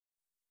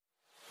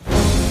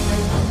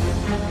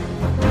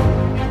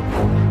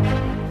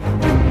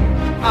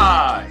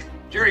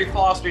Jerry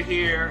Foster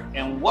here,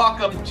 and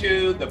welcome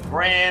to the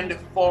Brand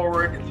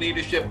Forward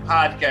Leadership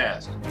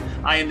Podcast.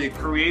 I am the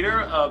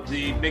creator of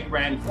the Big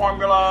Brand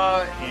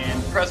Formula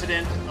and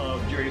president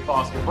of Jerry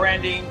Foster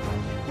Branding,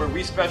 where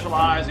we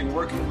specialize in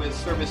working with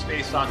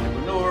service-based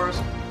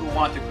entrepreneurs who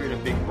want to create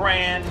a big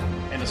brand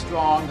and a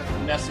strong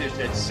message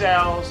that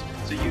sells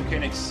so you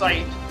can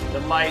excite,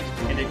 delight,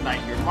 and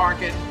ignite your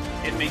market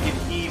and make it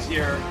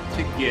easier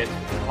to get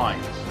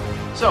clients.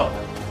 So,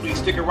 please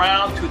stick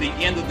around to the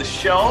end of the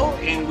show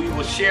and we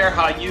will share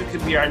how you can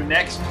be our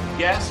next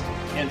guest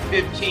in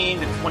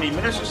 15 to 20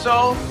 minutes or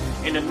so.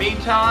 In the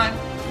meantime,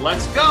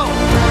 let's go.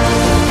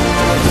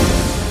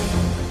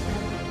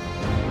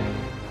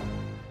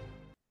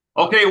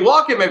 Okay,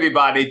 welcome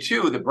everybody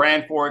to the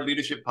Brand Forward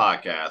Leadership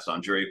Podcast.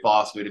 I'm Jerry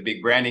Foster, the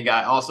big branding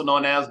guy, also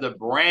known as the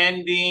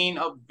branding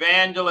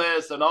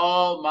evangelist. And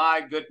oh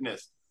my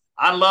goodness,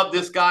 I love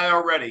this guy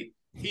already.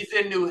 He's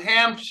in New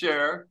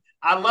Hampshire.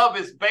 I love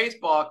his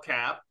baseball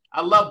cap.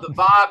 I love the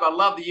vibe. I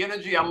love the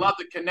energy. I love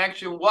the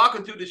connection.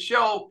 Welcome to the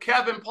show,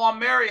 Kevin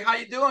Palmieri. How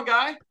you doing,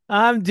 guy?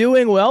 I'm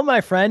doing well,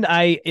 my friend.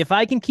 If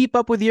I can keep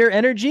up with your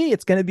energy,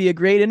 it's going to be a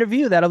great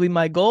interview. That'll be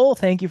my goal.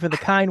 Thank you for the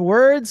kind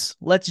words.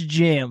 Let's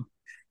jam.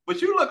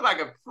 But you look like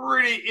a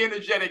pretty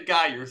energetic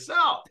guy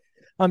yourself.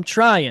 I'm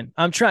trying.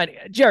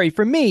 Jerry,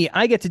 for me,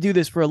 I get to do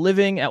this for a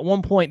living. At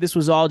one point, this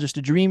was all just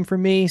a dream for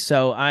me.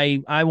 So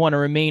I want to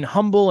remain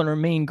humble and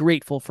remain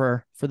grateful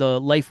for the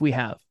life we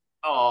have.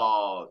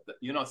 Oh,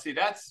 see,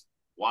 that's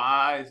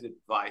wise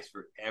advice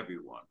for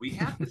everyone. We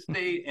have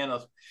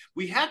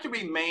to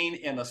remain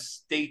in a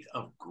state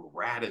of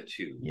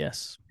gratitude.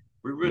 Yes.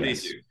 We really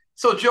do.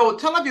 So, Kevin,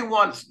 tell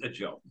everyone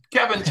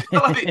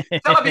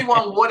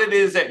what it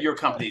is that your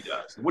company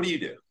does. What do you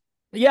do?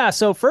 Yeah.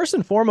 So first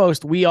and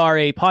foremost, we are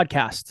a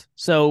podcast.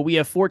 So we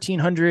have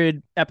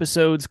 1,400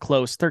 episodes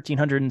close,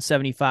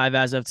 1,375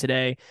 as of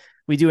today.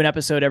 We do an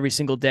episode every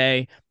single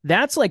day.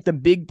 That's like the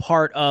big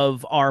part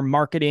of our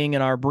marketing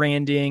and our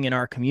branding and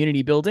our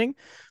community building.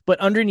 But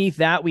underneath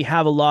that, we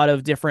have a lot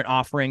of different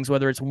offerings,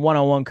 whether it's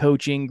one-on-one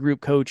coaching, group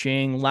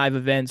coaching, live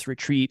events,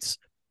 retreats.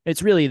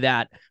 It's really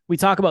that. We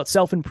talk about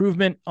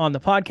self-improvement on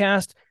the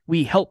podcast.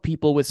 We help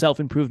people with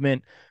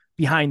self-improvement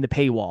behind the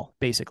paywall,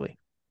 basically.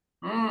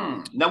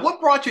 Now,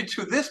 what brought you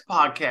to this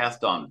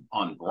podcast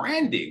on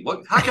branding?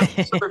 How can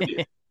it serve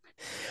you?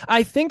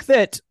 I think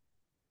that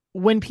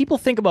when people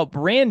think about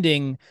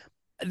branding,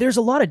 there's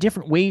a lot of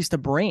different ways to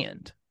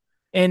brand.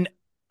 And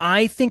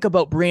I think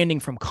about branding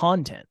from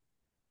content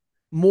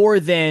more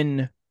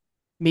than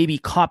maybe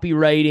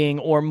copywriting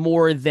or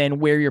more than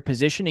where you're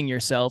positioning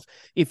yourself.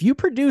 If you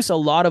produce a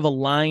lot of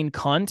aligned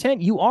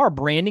content, you are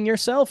branding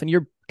yourself and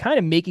you're kind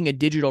of making a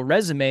digital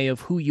resume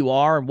of who you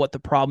are and what the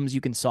problems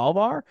you can solve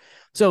are.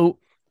 So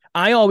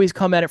I always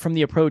come at it from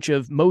the approach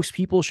of most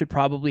people should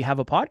probably have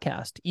a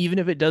podcast, even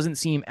if it doesn't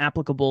seem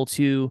applicable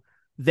to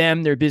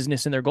them, their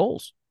business, and their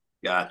goals.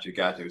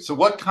 Gotcha. So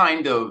what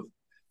kind of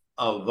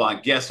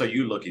guests are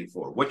you looking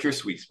for? What's your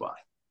sweet spot?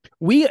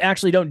 We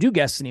actually don't do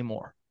guests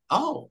anymore.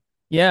 Oh.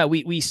 Yeah,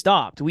 we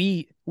stopped.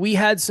 We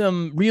had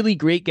some really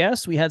great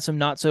guests. We had some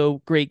not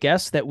so great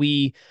guests that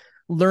we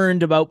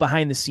learned about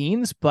behind the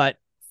scenes. But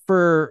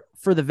for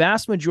the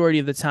vast majority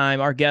of the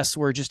time, our guests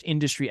were just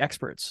industry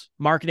experts,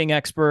 marketing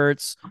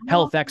experts,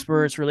 health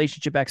experts,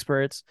 relationship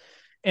experts.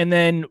 And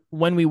then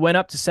when we went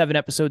up to 7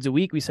 episodes a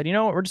week, we said, you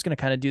know what, we're just going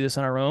to kind of do this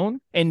on our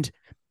own and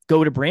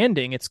go to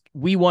branding.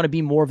 We want to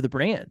be more of the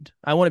brand.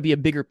 I want to be a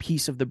bigger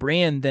piece of the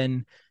brand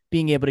than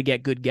being able to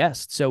get good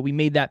guests. So we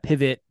made that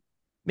pivot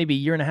maybe a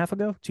year and a half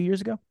ago, 2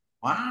 years ago.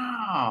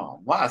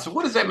 Wow. So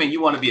what does that mean?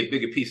 You want to be a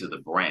bigger piece of the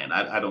brand?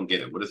 I don't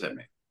get it. What does that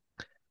mean?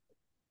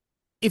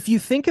 If you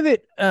think of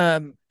it,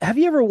 have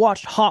you ever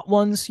watched Hot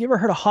Ones? You ever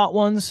heard of Hot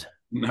Ones?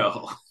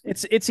 No.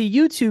 It's a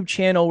YouTube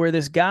channel where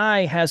this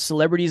guy has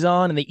celebrities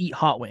on and they eat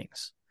hot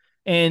wings.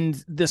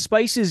 And the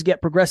spices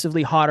get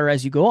progressively hotter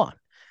as you go on.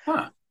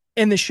 Huh.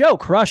 And the show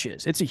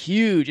crushes. It's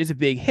a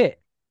big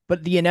hit.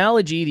 But the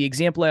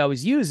example I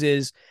always use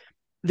is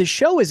the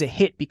show is a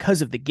hit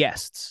because of the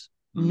guests,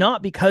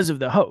 not because of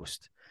the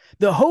host.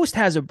 The host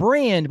has a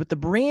brand, but the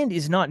brand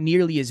is not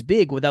nearly as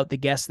big without the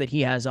guests that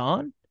he has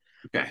on.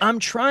 Okay. I'm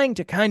trying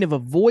to kind of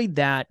avoid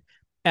that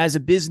as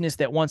a business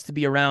that wants to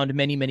be around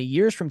many, many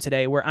years from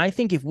today, where I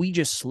think if we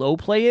just slow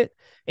play it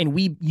and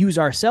we use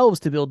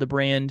ourselves to build the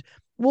brand,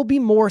 we'll be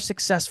more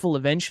successful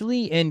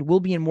eventually and we'll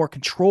be in more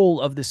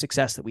control of the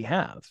success that we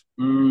have.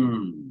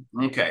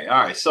 Okay. All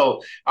right.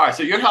 So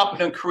you're helping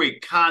them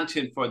create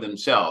content for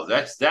themselves.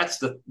 That's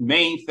the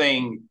main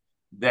thing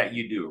that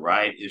you do,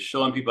 right? Is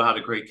showing people how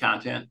to create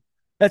content.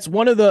 That's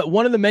one of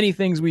the many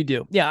things we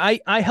do. Yeah.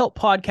 I help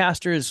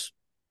podcasters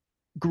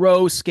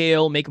grow,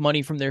 scale, make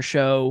money from their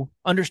show,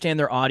 understand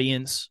their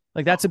audience.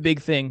 Like that's a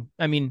big thing.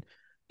 I mean,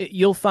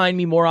 you'll find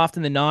me more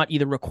often than not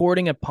either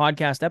recording a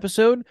podcast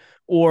episode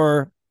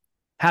or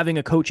having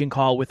a coaching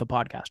call with a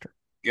podcaster.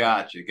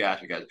 Gotcha.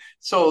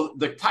 So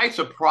the types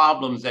of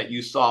problems that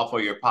you solve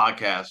for your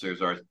podcasters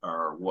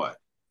are what?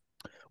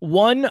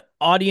 One,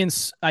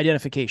 audience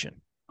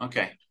identification.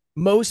 Okay.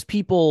 Most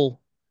people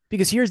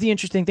Because here's the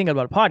interesting thing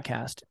about a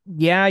podcast.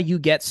 Yeah, you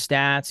get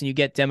stats and you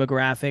get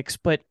demographics,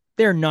 but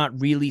they're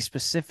not really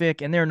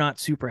specific and they're not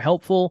super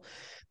helpful.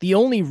 The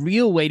only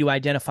real way to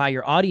identify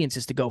your audience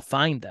is to go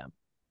find them.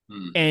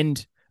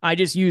 And I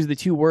just use the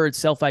two words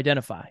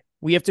self-identify.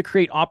 We have to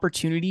create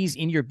opportunities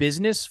in your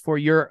business for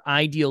your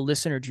ideal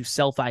listener to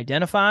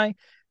self-identify.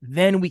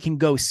 Then we can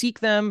go seek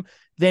them.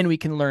 Then we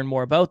can learn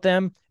more about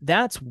them.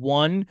 That's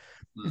one.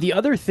 The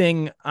other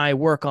thing I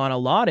work on a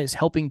lot is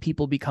helping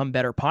people become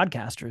better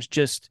podcasters,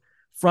 just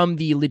from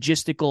the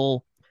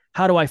logistical,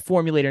 how do I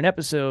formulate an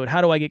episode?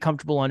 How do I get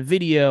comfortable on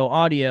video,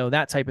 audio,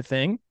 that type of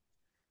thing.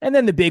 And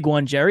then the big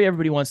one, Jerry,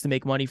 everybody wants to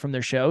make money from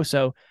their show.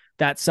 So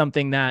that's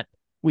something that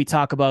we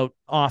talk about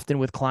often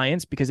with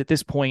clients, because at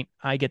this point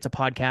I get to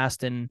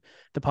podcast and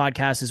the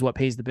podcast is what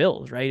pays the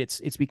bills, right?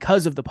 It's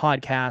because of the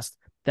podcast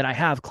that I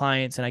have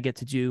clients and I get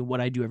to do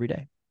what I do every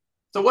day.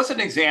 So what's an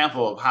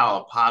example of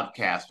how a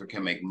podcaster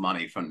can make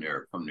money from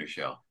their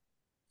show?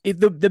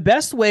 The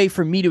best way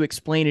for me to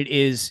explain it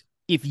is,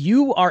 if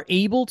you are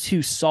able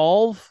to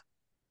solve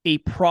a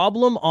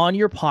problem on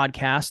your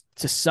podcast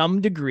to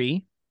some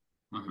degree,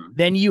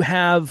 then you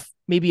have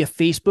maybe a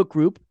Facebook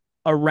group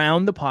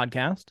around the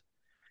podcast,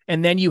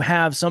 and then you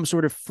have some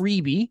sort of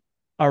freebie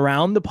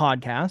around the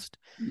podcast.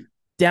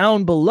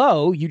 Down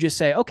below, you just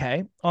say,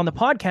 okay, on the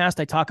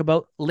podcast, I talk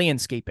about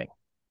landscaping,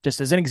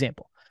 just as an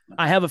example.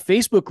 I have a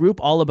Facebook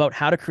group all about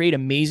how to create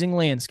amazing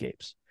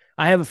landscapes.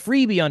 I have a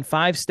freebie on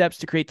 5 steps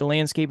to create the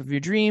landscape of your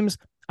dreams.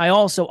 I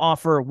also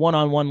offer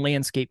one-on-one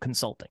landscape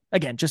consulting.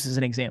 Again, just as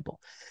an example.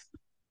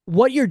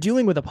 What you're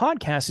doing with a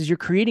podcast is you're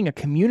creating a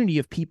community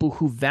of people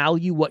who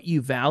value what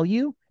you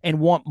value and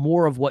want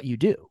more of what you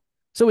do.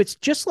 So it's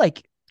just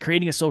like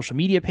creating a social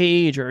media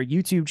page or a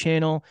YouTube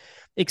channel,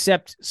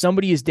 except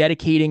somebody is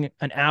dedicating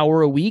an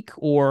hour a week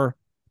or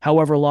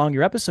however long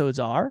your episodes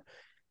are,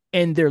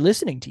 and they're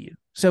listening to you.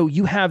 So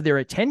you have their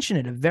attention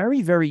at a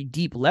very, very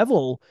deep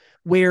level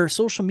where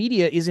social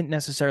media isn't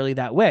necessarily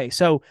that way.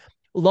 So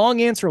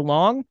long answer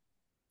long,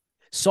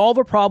 solve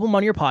a problem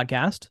on your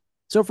podcast.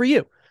 So for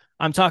you,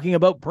 I'm talking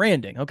about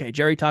branding. Okay,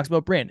 Jerry talks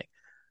about branding.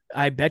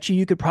 I bet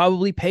you could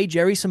probably pay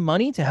Jerry some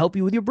money to help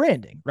you with your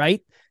branding,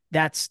 right?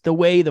 That's the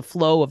way the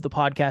flow of the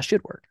podcast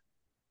should work.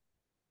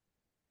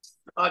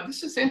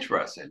 This is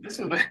interesting. This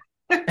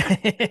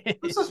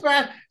is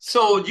bad.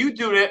 So you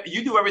do it.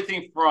 You do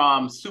everything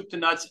from soup to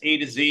nuts, A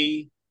to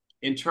Z,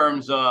 in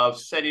terms of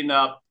setting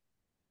up,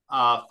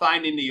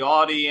 finding the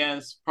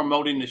audience,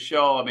 promoting the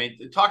show. I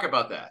mean, talk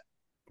about that.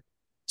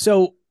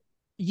 So,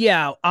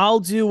 yeah, I'll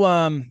do.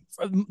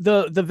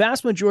 The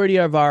vast majority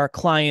of our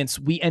clients,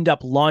 we end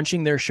up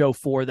launching their show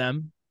for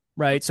them,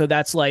 right? So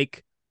that's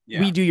like,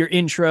 we do your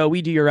intro,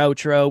 we do your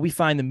outro, we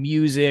find the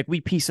music,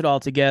 we piece it all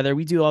together,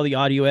 we do all the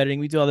audio editing,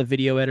 we do all the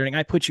video editing.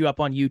 I put you up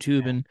on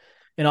YouTube and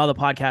all the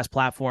podcast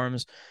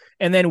platforms.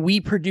 And then we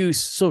produce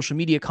social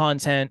media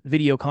content,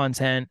 video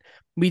content.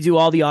 We do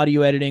all the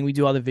audio editing, we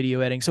do all the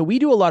video editing. So we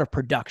do a lot of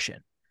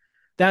production.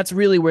 That's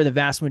really where the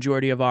vast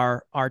majority of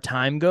our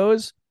time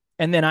goes.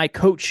 And then I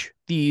coach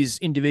these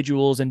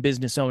individuals and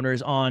business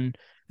owners on,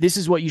 this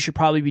is what you should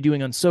probably be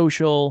doing on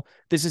social.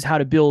 This is how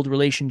to build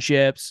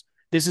relationships.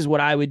 This is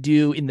what I would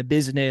do in the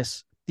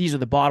business. These are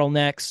the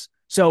bottlenecks.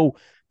 So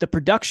the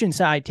production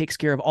side takes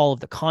care of all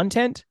of the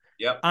content.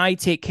 Yep. I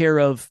take care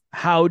of,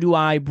 how do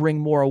I bring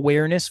more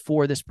awareness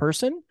for this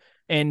person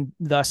and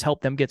thus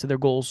help them get to their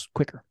goals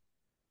quicker.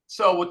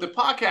 So with the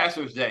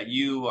podcasters that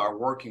you are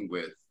working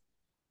with,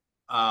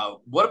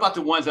 what about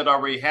the ones that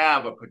already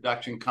have a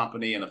production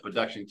company and a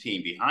production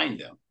team behind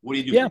them? What do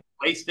you do? Yeah.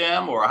 Replace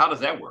them, or how does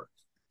that work?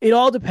 It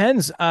all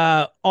depends.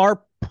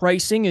 Our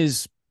pricing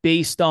is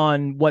based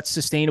on what's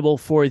sustainable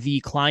for the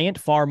client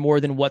far more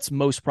than what's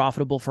most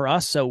profitable for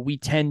us. So we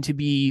tend to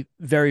be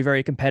very,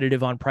 very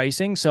competitive on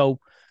pricing. So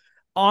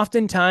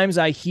oftentimes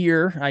I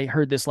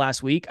heard this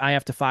last week, I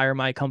have to fire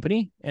my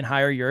company and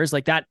hire yours.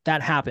 Like that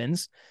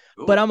happens.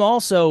 Ooh. But I'm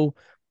also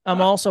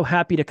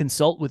happy to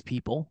consult with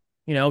people.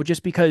 You know,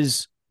 just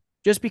because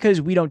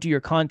we don't do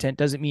your content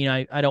doesn't mean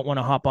I don't want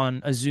to hop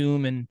on a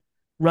Zoom and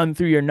run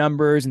through your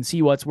numbers and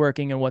see what's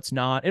working and what's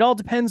not. It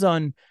depends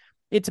on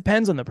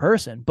the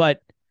person. But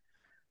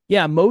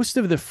yeah, most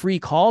of the free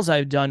calls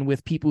I've done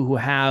with people who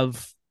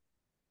have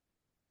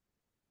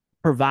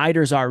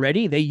providers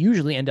already, they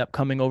usually end up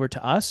coming over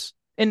to us.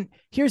 And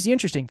here's the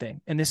interesting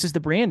thing, and this is the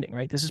branding,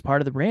 right? This is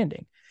part of the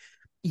branding.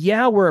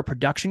 Yeah, we're a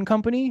production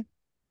company,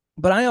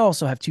 but I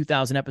also have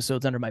 2,000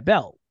 episodes under my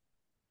belt,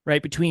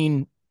 right?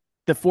 Between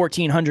the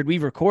 1,400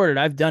 we've recorded,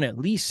 I've done at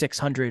least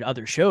 600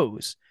 other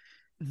shows.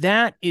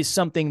 That is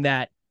something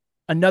that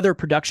another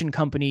production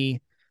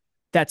company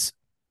that's,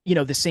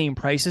 the same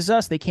price as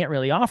us, they can't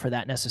really offer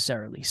that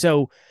necessarily.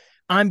 So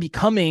I'm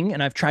becoming,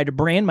 and I've tried to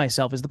brand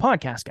myself as the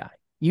podcast guy.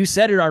 You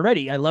said it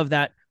already. I love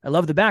that. I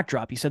love the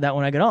backdrop. You said that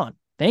when I got on.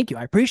 Thank you.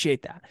 I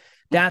appreciate that.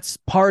 That's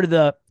part of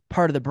the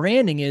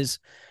branding. Is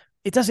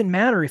it doesn't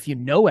matter if you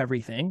know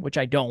everything, which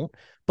I don't,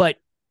 but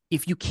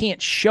if you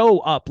can't show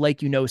up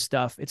like you know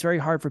stuff, it's very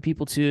hard for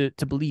people to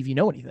believe you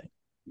know anything.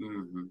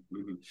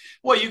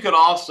 Well, you could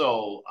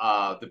also,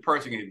 the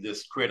person can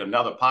just create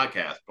another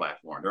podcast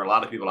platform. There are a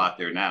lot of people out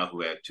there now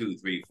who have 2,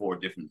 3, 4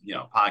 different,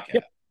 podcasts.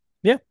 Yep.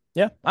 Yeah.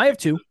 Yeah. I have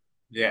two.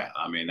 Yeah.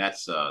 I mean,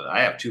 that's,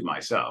 I have two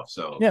myself.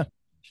 So, Yeah.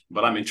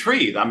 but I'm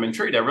intrigued. I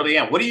really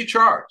am. What do you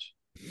charge?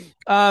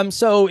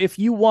 So if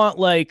you want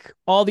like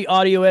all the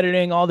audio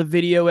editing, all the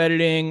video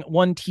editing,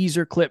 one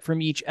teaser clip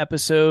from each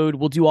episode,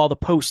 we'll do all the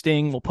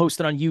posting. We'll post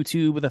it on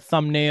YouTube with a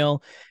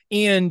thumbnail,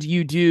 and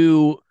you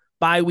do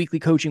bi-weekly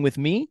coaching with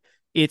me.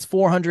 It's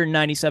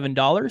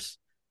 $497,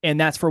 and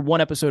that's for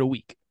one episode a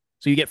week.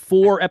 So you get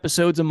 4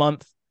 episodes a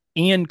month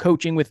and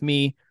coaching with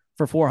me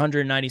for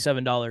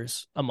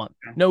 $497 a month.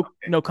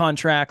 No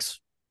contracts.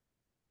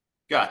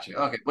 Gotcha.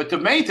 Okay. But the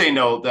main thing,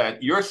 though,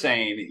 that you're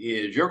saying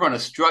is you're going to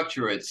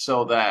structure it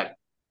so that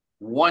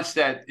once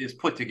that is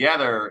put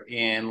together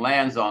and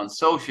lands on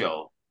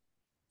social,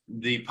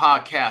 the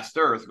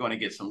podcaster is going to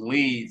get some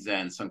leads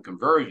and some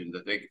conversions.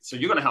 So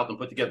you're going to help them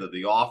put together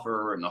the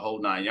offer and the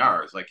whole 9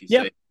 yards, like you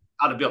say,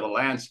 how to build a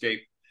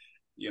landscape,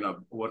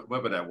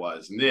 whatever that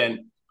was, and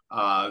then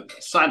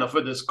sign up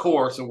for this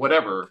course or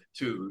whatever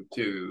to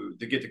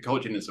get the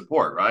coaching and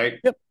support, right?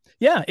 Yep.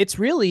 Yeah. It's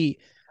really,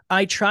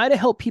 I try to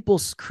help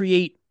people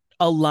create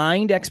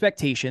aligned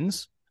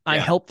expectations. I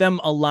help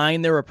them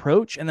align their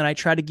approach, and then I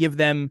try to give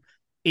them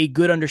a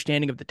good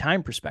understanding of the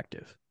time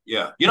perspective.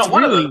 Yeah.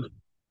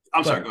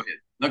 I'm sorry, go ahead.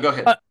 No, go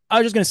ahead. I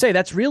was just going to say,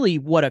 that's really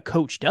what a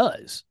coach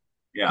does.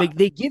 Yeah.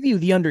 They give you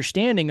the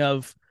understanding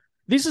of,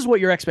 this is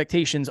what your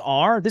expectations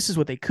are. This is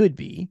what they could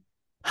be,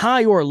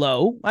 high or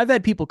low. I've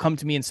had people come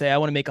to me and say, I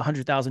want to make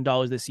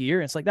 $100,000 this year.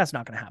 And it's like, that's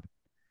not going to happen.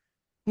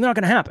 Not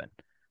going to happen.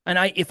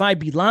 And if I'd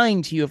be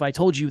lying to you if I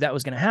told you that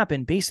was going to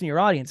happen based on your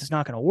audience, it's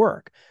not going to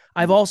work.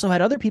 I've also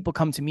had other people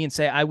come to me and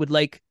say, I would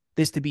like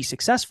this to be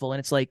successful. And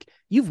it's like,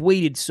 you've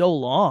waited so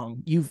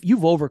long. You've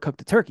overcooked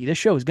the turkey. This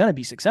show is going to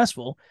be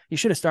successful. You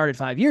should have started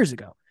 5 years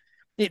ago.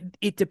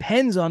 It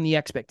depends on the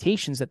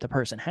expectations that the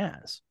person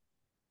has.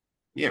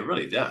 Yeah, it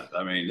really does.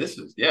 I mean, this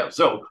is,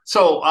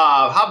 So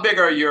how big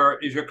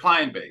is your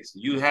client base?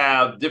 You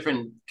have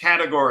different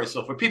categories.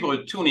 So for people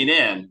who are tuning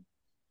in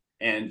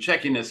and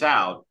checking this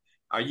out,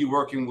 are you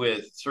working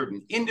with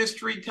certain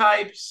industry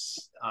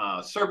types,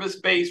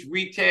 service-based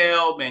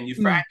retail,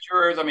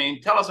 manufacturers? I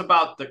mean, tell us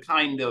about the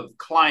kind of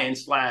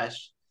clients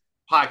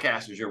 /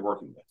 podcasters you're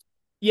working with.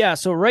 Yeah.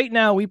 So right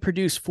now we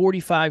produce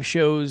 45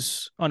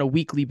 shows on a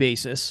weekly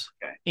basis.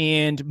 Okay.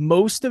 And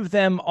most of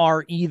them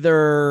are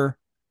either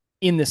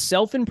in the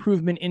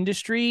self-improvement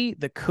industry,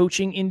 the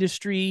coaching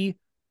industry,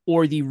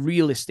 or the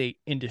real estate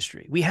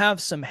industry. We have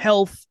some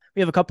health.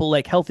 We have a couple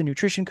like health and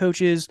nutrition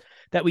coaches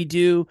that we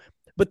do,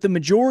 but the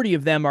majority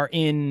of them are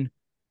in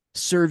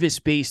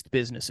service-based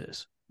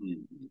businesses,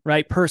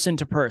 right? Person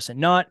to person.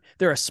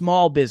 They're a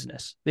small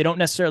business. They don't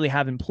necessarily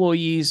have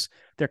employees.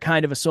 They're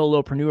kind of a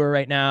solopreneur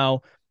right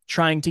now,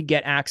 trying to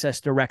get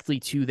access directly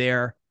to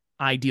their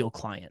ideal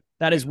client.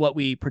 That is what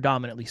we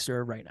predominantly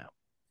serve right now.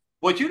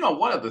 But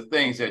one of the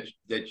things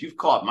that you've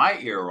caught my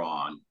ear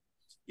on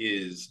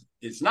is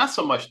it's not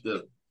so much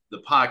the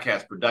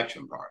podcast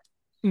production part,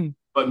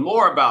 but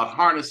more about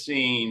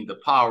harnessing the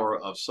power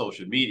of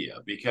social media.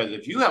 Because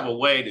if you have a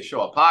way to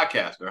show a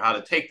podcaster how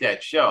to take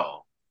that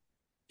show,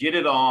 get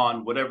it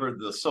on whatever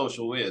the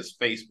social is,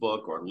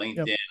 Facebook or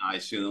LinkedIn, I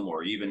assume,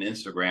 or even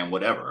Instagram,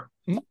 whatever,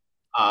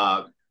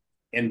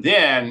 and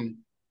then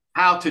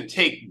how to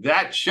take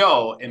that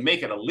show and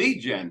make it a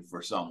lead gen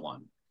for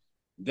someone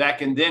that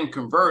can then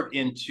convert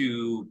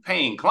into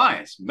paying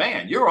clients.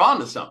 Man, you're on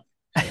to something.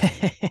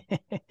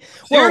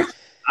 Well,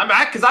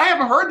 because I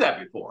haven't heard that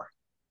before.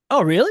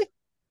 Oh, really?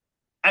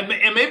 And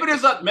maybe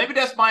maybe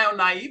that's my own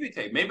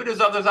naivete. Maybe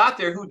there's others out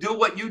there who do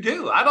what you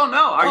do. I don't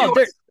know.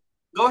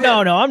 Go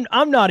ahead. No,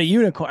 I'm not a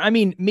unicorn. I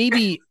mean,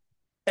 maybe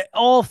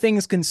all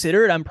things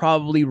considered, I'm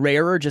probably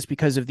rarer just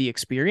because of the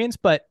experience.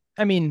 But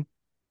I mean,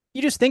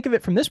 you just think of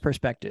it from this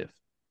perspective.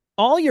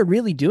 All you're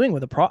really doing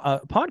with a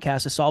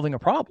podcast is solving a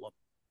problem.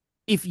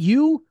 If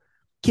you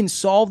can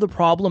solve the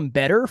problem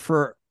better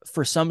for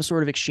some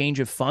sort of exchange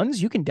of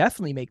funds, you can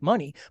definitely make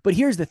money. But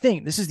here's the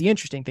thing. This is the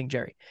interesting thing,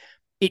 Jerry.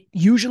 It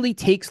usually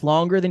takes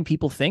longer than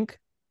people think,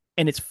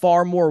 and it's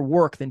far more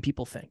work than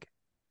people think.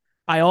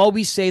 I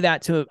always say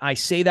that to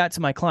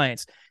my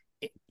clients.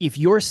 If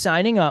you're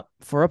signing up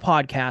for a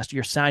podcast,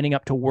 you're signing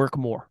up to work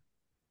more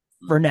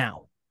for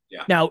now.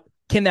 Yeah. Now,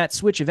 can that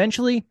switch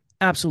eventually?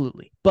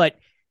 Absolutely. But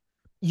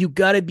you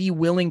got to be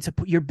willing to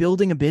you're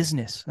building a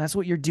business. That's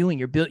what you're doing.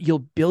 You're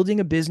building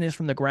a business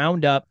from the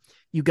ground up.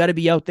 You got to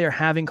be out there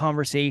having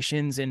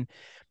conversations. And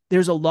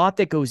there's a lot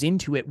that goes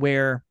into it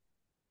where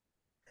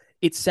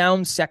it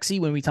sounds sexy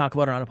when we talk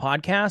about it on a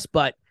podcast,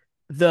 but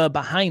the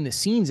behind the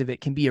scenes of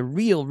it can be a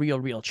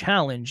real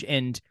challenge.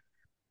 And,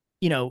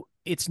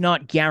 it's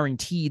not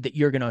guaranteed that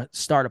you're going to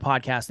start a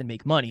podcast and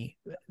make money.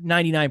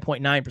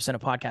 99.9%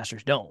 of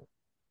podcasters don't,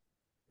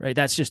 right?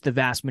 That's just the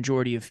vast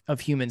majority of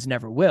humans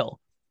never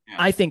will. Yeah.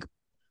 I think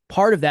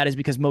part of that is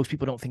because most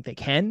people don't think they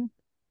can.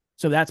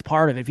 So that's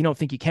part of it. If you don't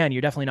think you can,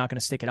 you're definitely not going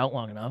to stick it out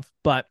long enough.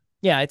 But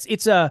yeah,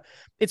 it's a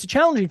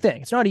challenging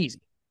thing. It's not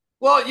easy.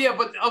 Well, yeah,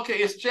 but okay,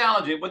 it's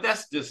challenging, but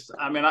that's just,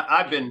 I mean,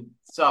 I've been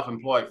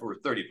self-employed for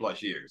 30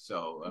 plus years.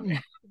 So, I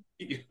mean,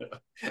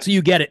 So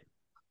you get it.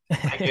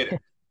 I get it.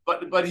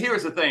 But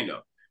here's the thing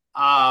though.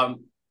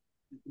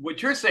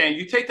 What you're saying,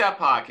 you take that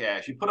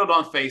podcast, you put it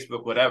on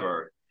Facebook,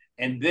 whatever,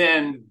 and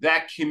then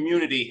that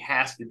community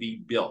has to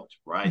be built,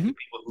 right? Mm-hmm. The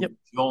people who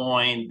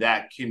join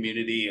that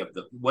community of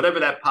the whatever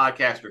that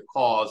podcaster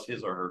calls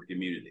his or her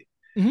community.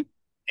 Mm-hmm.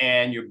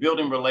 And you're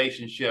building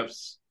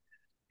relationships.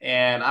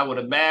 And I would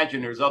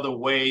imagine there's other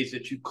ways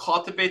that you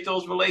cultivate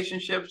those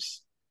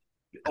relationships,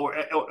 or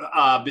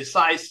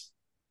besides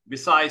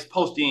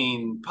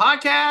posting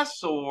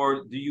podcasts,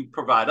 or do you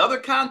provide other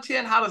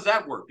content? How does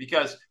that work?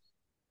 Because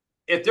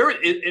if they're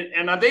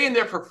and are they in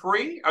there for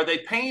free? Are they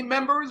paying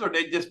members, or are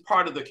they just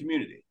part of the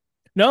community?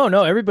 No,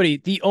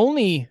 everybody.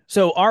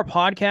 So our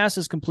podcast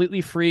is completely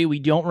free. We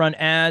don't run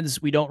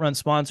ads. We don't run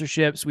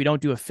sponsorships. We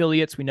don't do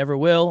affiliates. We never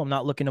will. I'm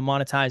not looking to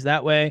monetize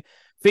that way.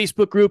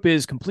 Facebook group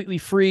is completely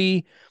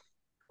free.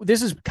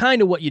 This is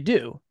kind of what you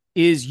do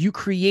is you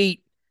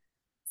create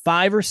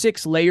 5 or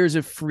 6 layers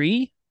of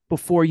free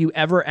before you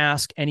ever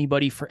ask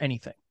anybody for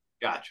anything.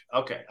 Gotcha.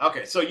 Okay.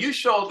 So you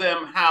show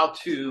them how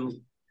to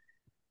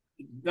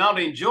not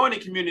only join the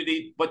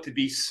community, but to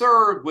be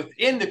served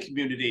within the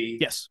community.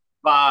 Yes.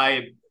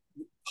 By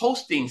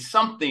posting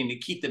something to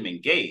keep them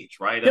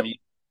engaged, right? Yep. I mean,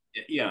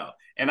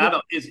 and I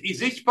don't,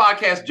 is each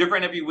podcast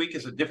different every week?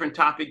 Is a different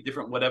topic,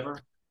 different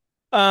whatever?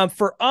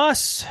 For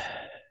us,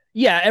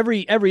 yeah,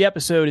 every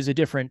episode is a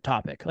different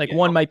topic. Like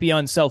one might be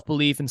on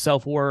self-belief and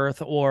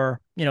self-worth, or,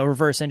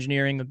 reverse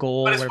engineering a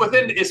goal. But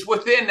it's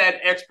within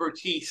that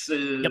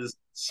expertise's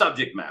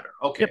subject matter.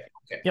 Okay.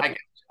 Okay.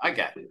 I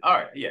got it. All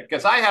right. Yeah.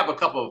 Because I have a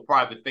couple of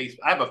I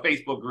have a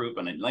Facebook group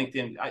and a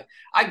LinkedIn.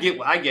 I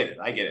get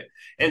it.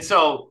 And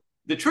so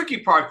the tricky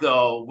part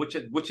though, which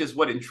is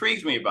what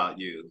intrigues me about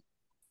you,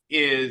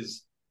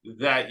 is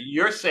that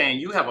you're saying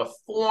you have a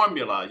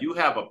formula, you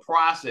have a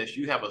process,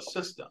 you have a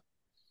system,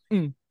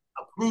 a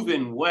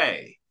proven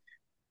way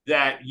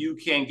that you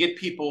can get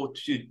people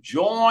to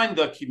join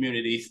the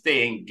community,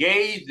 stay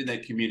engaged in the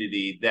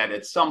community, that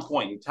at some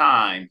point in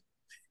time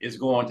is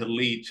going to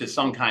lead to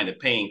some kind of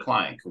paying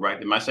client,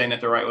 correct? Am I saying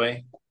that the right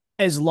way?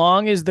 As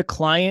long as the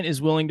client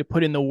is willing to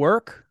put in the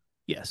work,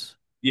 yes.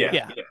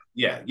 Yeah.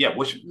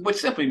 Which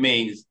simply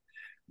means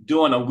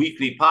doing a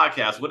weekly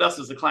podcast. What else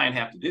does the client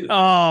have to do?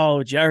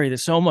 Oh, Jerry,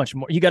 there's so much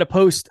more. You got to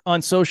post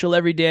on social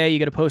every day. You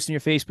got to post in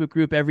your Facebook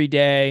group every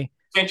day.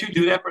 Can't you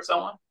do that for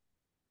someone?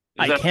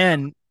 I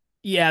can.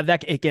 Yeah,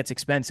 it gets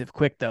expensive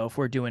quick though if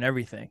we're doing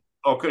everything.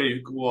 Or could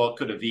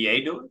a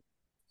VA do it?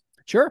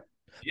 Sure.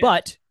 Yeah.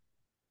 But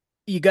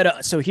you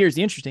gotta, so here's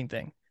the interesting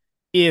thing.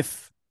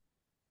 If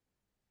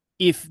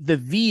the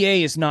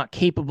VA is not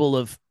capable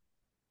of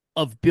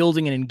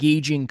building an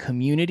engaging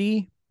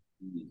community,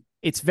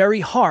 it's very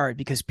hard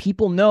because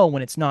people know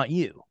when it's not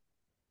you.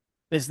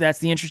 That's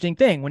the interesting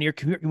thing. When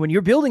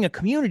you're building a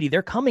community,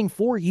 they're coming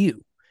for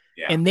you.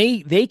 Yeah. And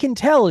they can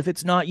tell if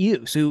it's not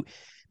you. So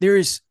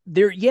there's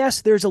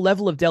a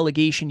level of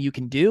delegation you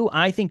can do.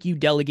 I think you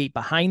delegate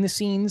behind the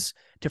scenes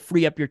to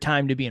free up your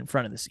time to be in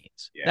front of the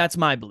scenes. Yeah. That's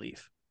my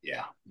belief.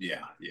 Yeah.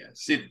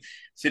 See,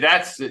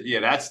 that's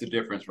the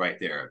difference right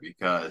there,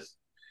 because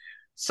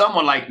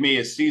someone like me,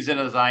 as seasoned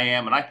as I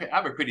am, and I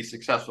have a pretty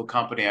successful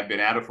company. I've been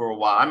at it for a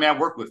while. I mean, I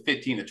work with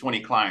 15 to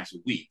 20 clients a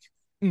week.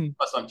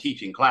 Plus I'm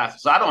teaching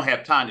classes. So I don't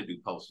have time to do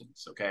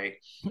postings. Okay.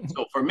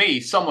 So for me,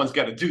 someone's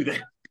got to do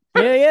that.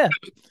 Yeah.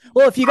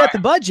 Well, if you got the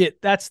budget,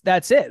 that's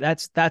it.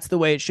 That's the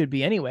way it should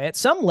be anyway. At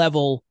some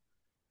level,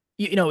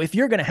 if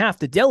you're going to have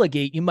to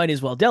delegate, you might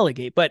as well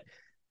delegate. But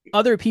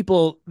other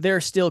people,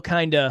 they're still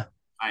kind of,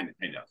 I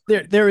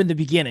know. They're in the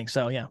beginning.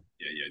 So yeah.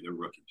 Yeah. They're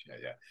rookies.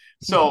 Yeah.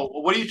 So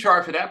what do you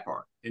charge for that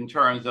part in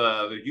terms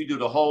of if you do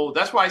the whole,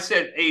 that's why I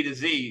said A to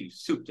Z,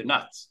 soup to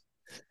nuts.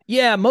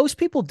 Yeah, most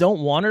people don't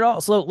want it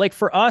all. So like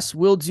for us,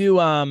 we'll do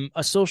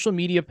a social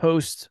media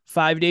post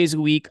 5 days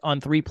a week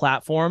on 3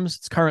 platforms.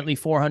 It's currently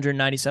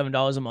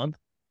 $497 a month.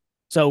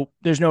 So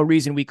there's no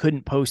reason we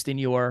couldn't post in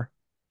your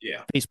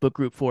Facebook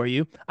group for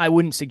you. I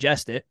wouldn't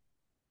suggest it.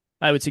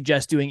 I would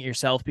suggest doing it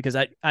yourself because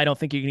I don't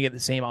think you're going to get the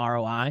same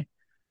ROI.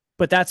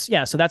 But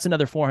so that's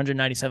another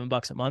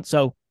 $497 a month.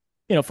 So,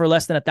 for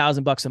less than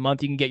 $1,000 a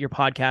month, you can get your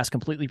podcast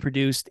completely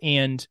produced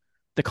and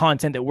the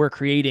content that we're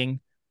creating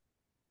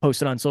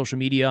posted on social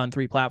media on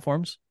 3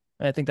 platforms.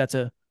 I think that's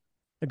a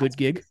good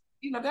gig.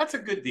 That's a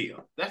good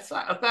deal. That's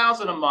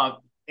 $1,000 a month,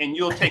 and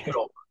you'll take it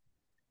over.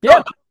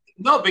 Yeah.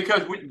 No,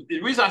 because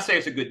the reason I say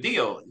it's a good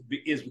deal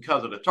is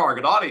because of the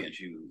target audience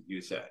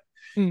you said.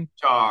 Which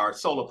are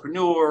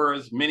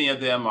solopreneurs. Many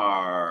of them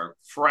are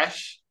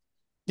fresh,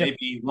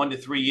 maybe 1 to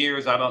 3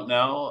 years. I don't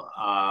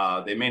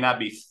know. They may not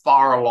be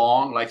far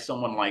along like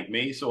someone like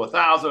me. So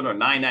 $1,000 or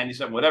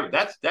 $997, whatever.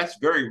 That's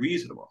very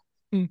reasonable.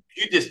 You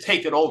just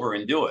take it over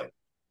and do it.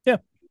 Yeah.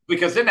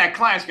 Because then that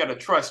client's got to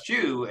trust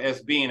you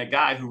as being a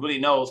guy who really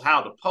knows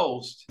how to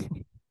post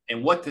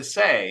and what to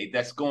say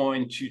that's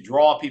going to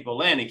draw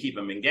people in and keep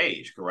them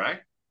engaged,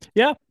 correct?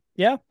 Yeah.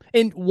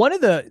 And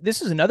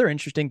this is another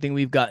interesting thing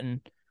we've gotten.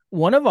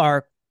 One of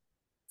our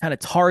kind of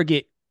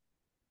target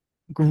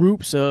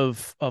groups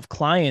of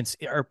clients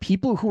are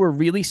people who are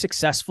really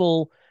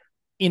successful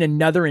in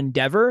another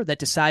endeavor that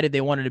decided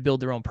they wanted to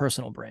build their own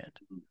personal brand.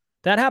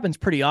 That happens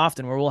pretty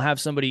often where we'll have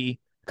somebody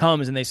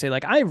comes and they say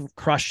like, I've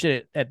crushed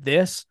it at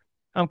this.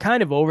 I'm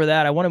kind of over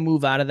that. I want to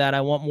move out of that.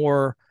 I want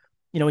more,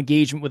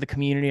 engagement with the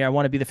community. I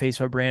want to be the face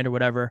of a brand or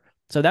whatever.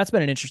 So that's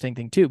been an interesting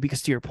thing too,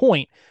 because to your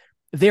point,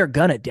 they're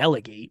going to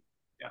delegate.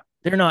 Yeah.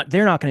 They're not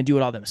going to do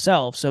it all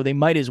themselves. So they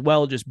might as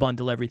well just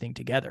bundle everything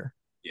together.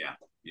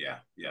 Yeah.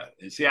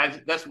 And see,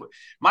 that's what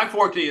my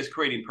forte is,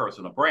 creating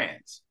personal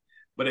brands.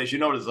 But as you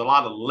know, there's a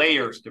lot of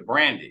layers to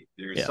branding.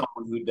 There's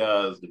someone who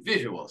does the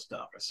visual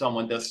stuff, or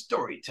someone does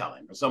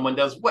storytelling, or someone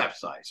does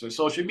websites or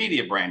social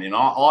media branding,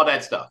 all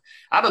that stuff.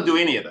 I don't do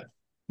any of that.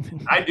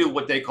 I do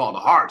what they call the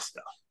hard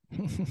stuff,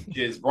 which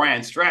is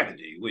brand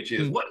strategy, which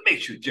is what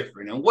makes you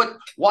different, and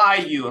why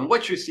you, and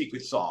what's your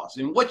secret sauce,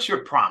 and what's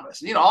your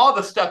promise. All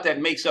the stuff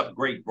that makes up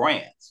great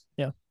brands.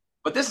 Yeah.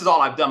 But this is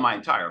all I've done my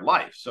entire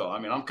life. So, I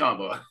mean, I'm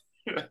kind of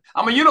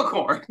I'm a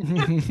unicorn.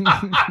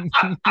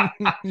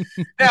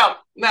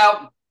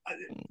 Now,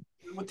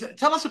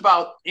 tell us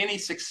about any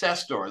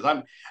success stories.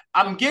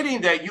 I'm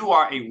getting that you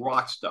are a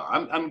rock star.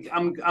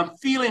 I'm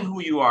feeling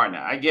who you are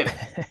now. I get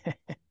it.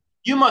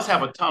 You must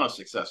have a ton of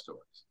success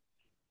stories.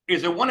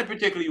 Is there one in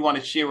particular you want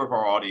to share with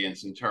our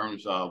audience in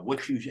terms of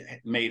what you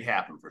made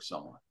happen for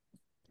someone?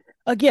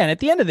 Again, at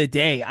the end of the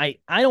day,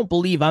 I don't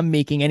believe I'm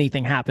making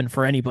anything happen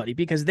for anybody,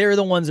 because they're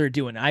the ones that are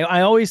doing it.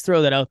 I always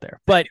throw that out there.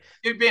 But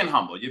you're being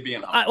humble.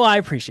 I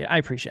appreciate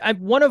it.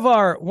 One of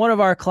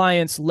our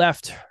clients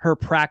left her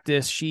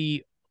practice.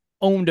 She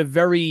owned a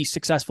very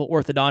successful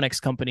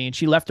orthodontics company, and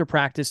she left her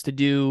practice to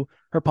do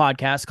her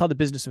podcast called The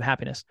Business of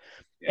Happiness.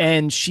 Yeah.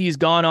 And she's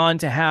gone on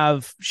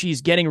to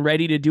she's getting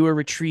ready to do a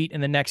retreat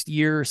in the next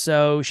year or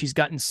so. She's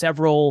gotten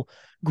several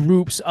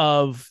groups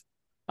of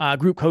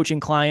group coaching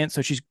clients.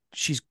 So she's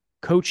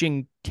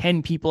coaching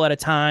 10 people at a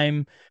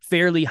time,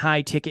 fairly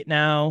high ticket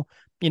now.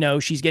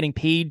 She's getting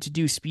paid to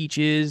do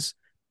speeches.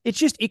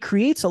 It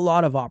creates a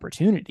lot of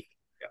opportunity,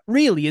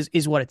 really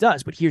is what it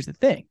does. But here's the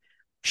thing.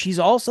 She's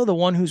also the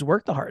one who's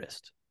worked the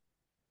hardest.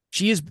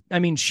 She's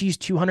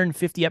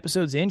 250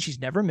 episodes in. She's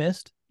never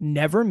missed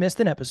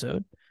an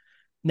episode,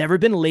 never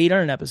been late on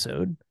an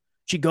episode.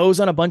 She goes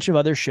on a bunch of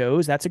other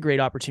shows. That's a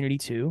great opportunity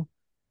too.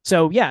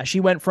 So yeah, she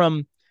went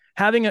from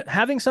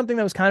having something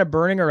that was kind of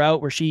burning her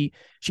out, where she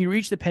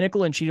reached the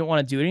pinnacle and she didn't want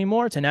to do it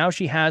anymore, to now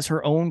she has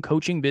her own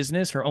coaching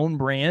business, her own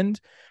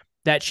brand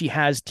that she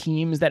has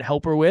teams that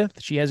help her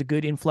with. She has a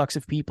good influx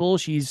of people.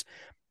 She's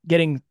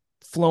getting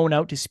flown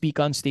out to speak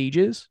on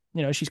stages.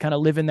 She's kind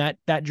of living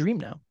that dream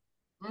now.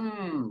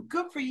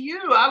 Good for you.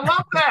 I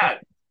love that.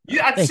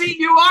 I see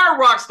you are a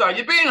rock star.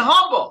 You're being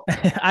humble.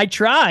 I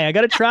try. I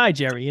got to try,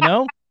 Jerry,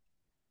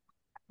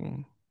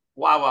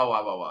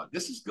 Wow.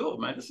 This is good,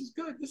 man. This is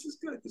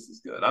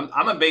good.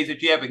 I'm amazed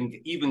that you haven't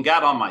even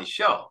got on my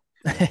show.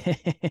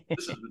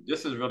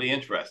 This is really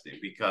interesting,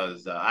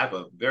 because I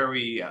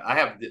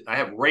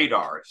have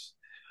radars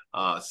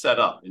set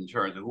up in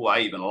terms of who I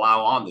even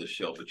allow on this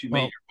show, but you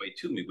made your way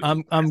to me.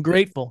 I'm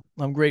grateful.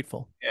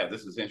 Yeah,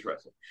 this is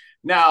interesting.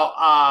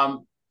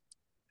 Now,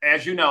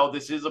 as you know,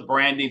 this is a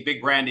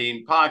big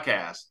branding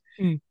podcast.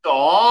 So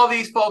all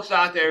these folks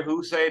out there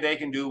who say they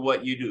can do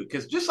what you do,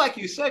 because just like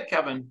you said,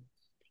 Kevin,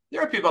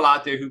 there are people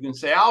out there who can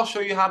say, I'll show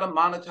you how to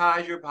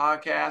monetize your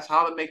podcast,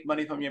 how to make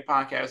money from your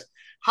podcast.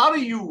 How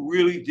do you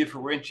really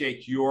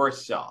differentiate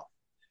yourself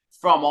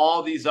from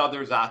all these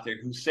others out there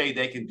who say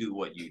they can do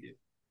what you do?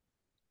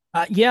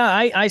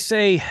 I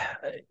say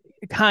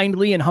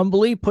kindly and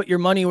humbly, put your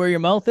money where your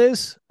mouth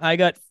is. I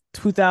got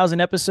 2,000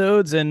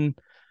 episodes, and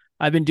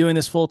I've been doing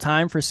this full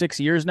time for 6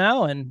 years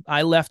now, and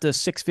I left a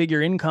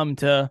 6-figure income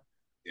to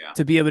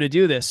be able to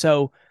do this.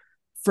 So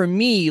for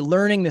me,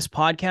 learning this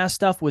podcast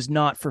stuff was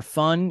not for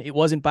fun. It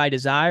wasn't by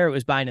desire. It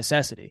was by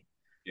necessity.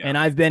 Yeah. And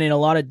I've been in a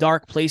lot of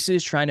dark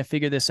places trying to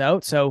figure this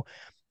out. So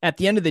at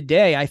the end of the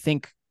day, I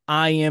think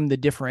I am the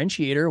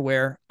differentiator,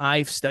 where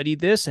I've studied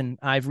this and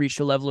I've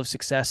reached a level of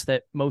success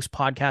that most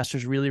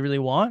podcasters really, really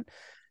want.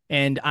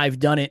 And I've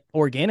done it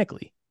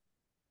organically,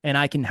 and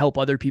I can help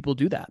other people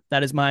do that.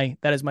 That is my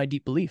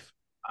deep belief.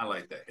 I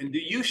like that. And do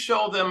you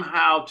show them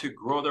how to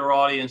grow their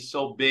audience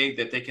so big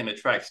that they can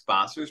attract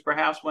sponsors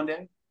perhaps one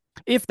day?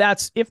 If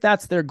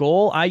that's their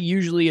goal, I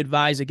usually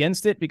advise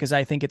against it, because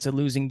I think it's a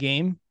losing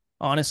game,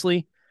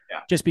 honestly. Yeah.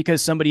 Just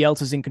because somebody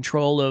else is in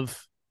control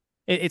of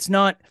it, it's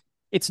not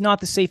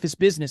the safest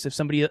business if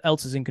somebody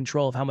else is in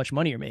control of how much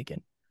money you're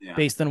making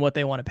based on what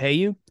they want to pay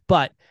you.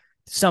 But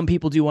some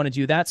people do want to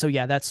do that. So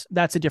yeah, that's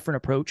a different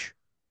approach,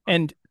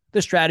 and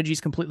the strategy is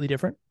completely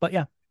different, but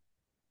yeah.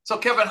 So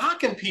Kevin, how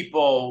can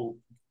people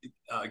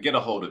get a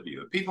hold of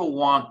you? If people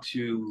want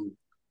to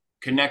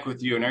connect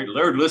with you and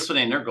they're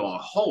listening, they're going,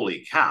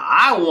 holy cow,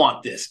 I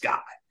want this guy.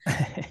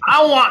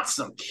 I want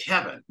some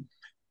Kevin.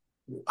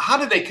 How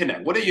do they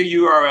connect? What are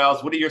your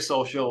URLs? What are your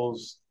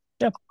socials?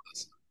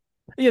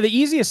 Yeah, the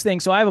easiest thing.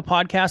 So I have a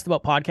podcast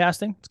about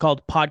podcasting. It's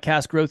called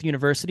Podcast Growth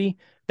University.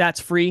 That's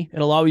free.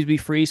 It'll always be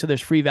free. So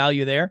there's free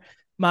value there.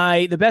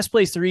 The best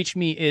place to reach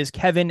me is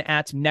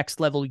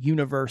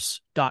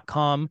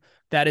kevin@nextleveluniverse.com.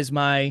 That is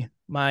my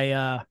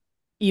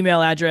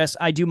email address.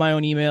 I do my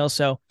own email.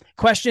 So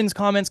questions,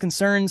 comments,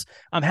 concerns,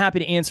 I'm happy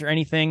to answer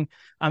anything.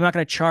 I'm not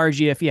going to charge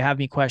you if you have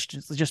any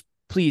questions. Just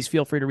please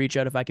feel free to reach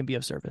out if I can be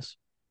of service.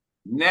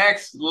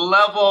 Next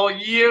Level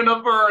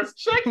Universe.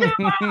 Check him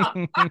out.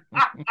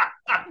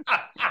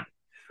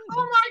 Oh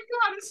my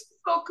God, this is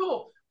so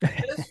cool.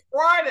 It's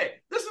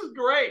Friday. This is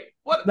great.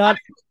 I didn't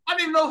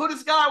even know who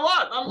this guy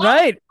was. I'm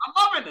loving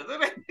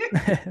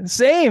this.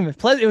 Same.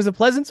 It was a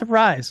pleasant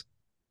surprise.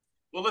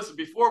 Well, listen,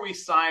 before we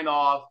sign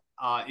off,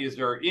 is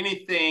there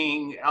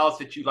anything else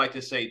that you'd like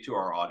to say to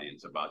our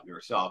audience about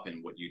yourself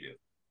and what you do?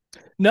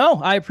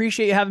 No, I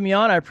appreciate you having me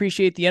on. I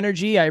appreciate the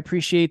energy. I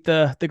appreciate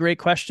the great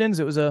questions.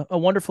 It was a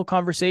wonderful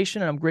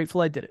conversation, and I'm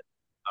grateful I did it.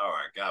 All right.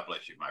 God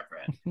bless you, my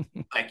friend.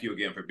 Thank you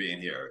again for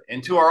being here.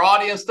 And to our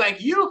audience,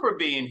 thank you for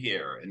being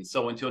here. And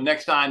so until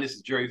next time, this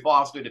is Jerry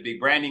Foster, the big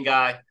branding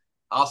guy,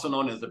 also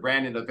known as the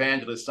branding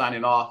evangelist,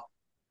 signing off.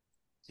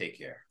 Take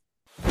care.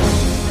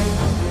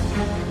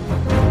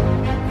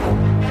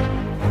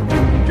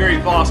 Jerry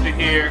Foster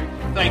here.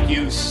 Thank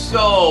you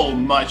so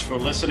much for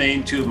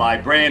listening to my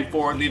Brand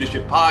Forward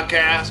Leadership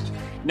podcast.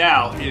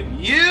 Now, if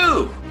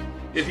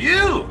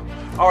you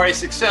are a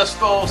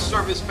successful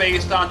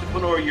service-based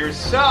entrepreneur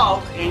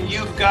yourself and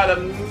you've got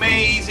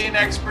amazing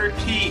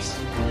expertise,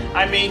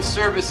 I mean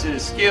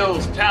services,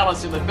 skills,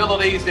 talents, and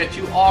abilities that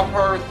you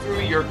offer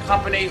through your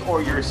company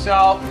or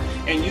yourself,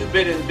 and you've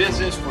been in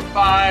business for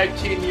 5,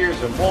 10 years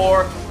or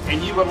more,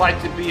 and you would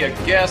like to be a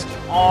guest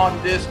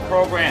on this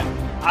program,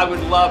 I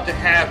would love to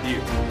have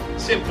you.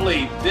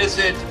 Simply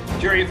visit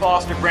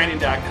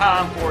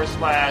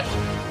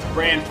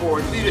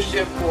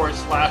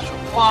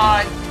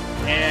jerryfosterbranding.com/brand-forward-leadership/apply,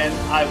 and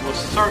I will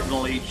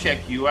certainly check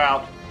you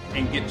out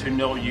and get to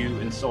know you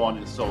and so on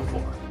and so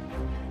forth.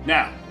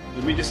 Now,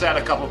 let me just add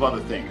a couple of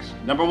other things.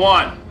 Number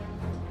one,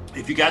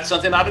 if you got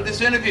something out of this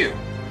interview,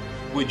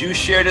 would you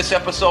share this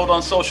episode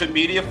on social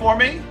media for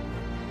me?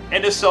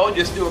 And if so,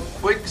 just do a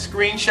quick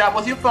screenshot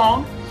with your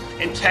phone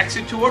and text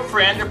it to a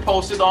friend or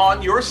post it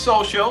on your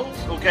socials,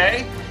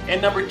 okay?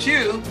 And number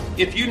two,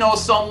 if you know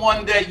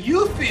someone that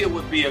you feel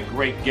would be a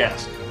great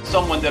guest,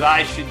 someone that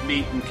I should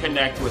meet and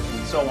connect with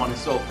and so on and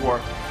so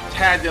forth,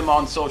 tag them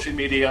on social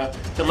media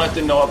to let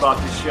them know about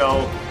the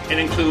show and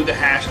include the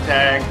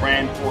hashtag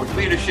Brand Forward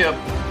Leadership,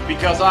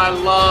 because I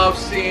love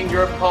seeing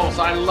your posts.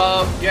 I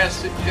love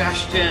guest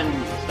suggestions.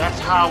 That's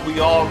how we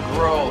all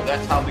grow.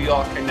 That's how we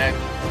all connect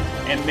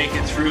and make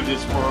it through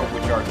this world,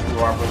 which are through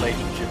our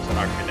relationships and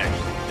our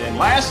connections. And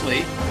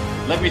lastly,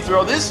 let me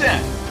throw this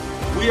in.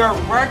 We are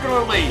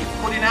regularly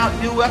putting out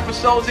new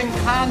episodes and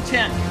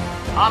content.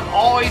 I'm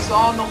always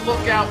on the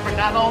lookout for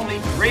not only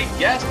great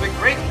guests, but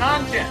great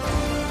content.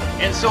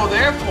 And so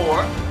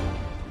therefore,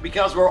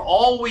 because we're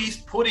always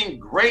putting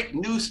great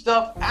new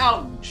stuff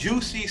out,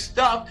 juicy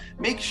stuff,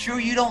 make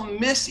sure you don't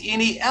miss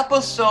any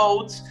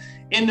episodes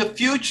in the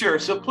future.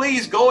 So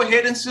please go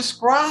ahead and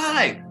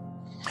subscribe.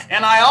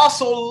 And I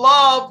also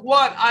love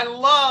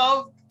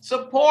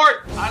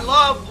support. I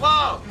love.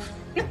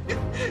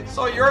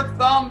 So your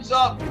thumbs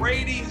up,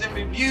 ratings, and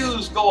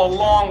reviews go a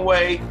long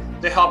way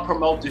to help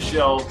promote the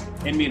show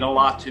and mean a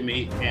lot to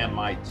me and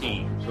my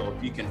team. So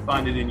if you can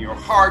find it in your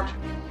heart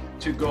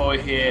to go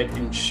ahead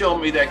and show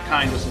me that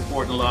kind of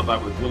support and love, I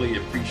would really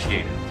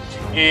appreciate it.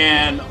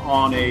 And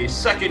on a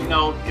second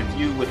note, if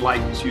you would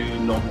like to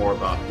know more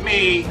about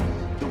me,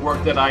 the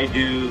work that I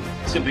do,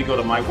 simply go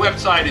to my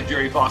website at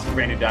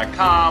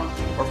jerryfosterbranding.com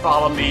or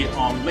follow me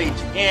on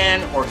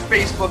LinkedIn or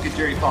Facebook at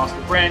Jerry Foster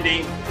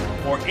Branding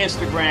or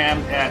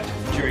Instagram at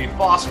Jerry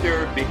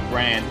Foster Big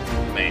Brand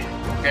Man.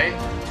 Okay?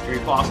 Jerry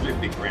Foster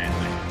Big Brand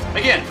Man.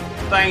 Again,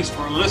 thanks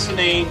for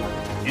listening.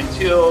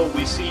 Until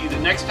we see you the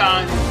next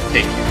time,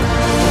 take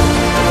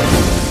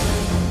care.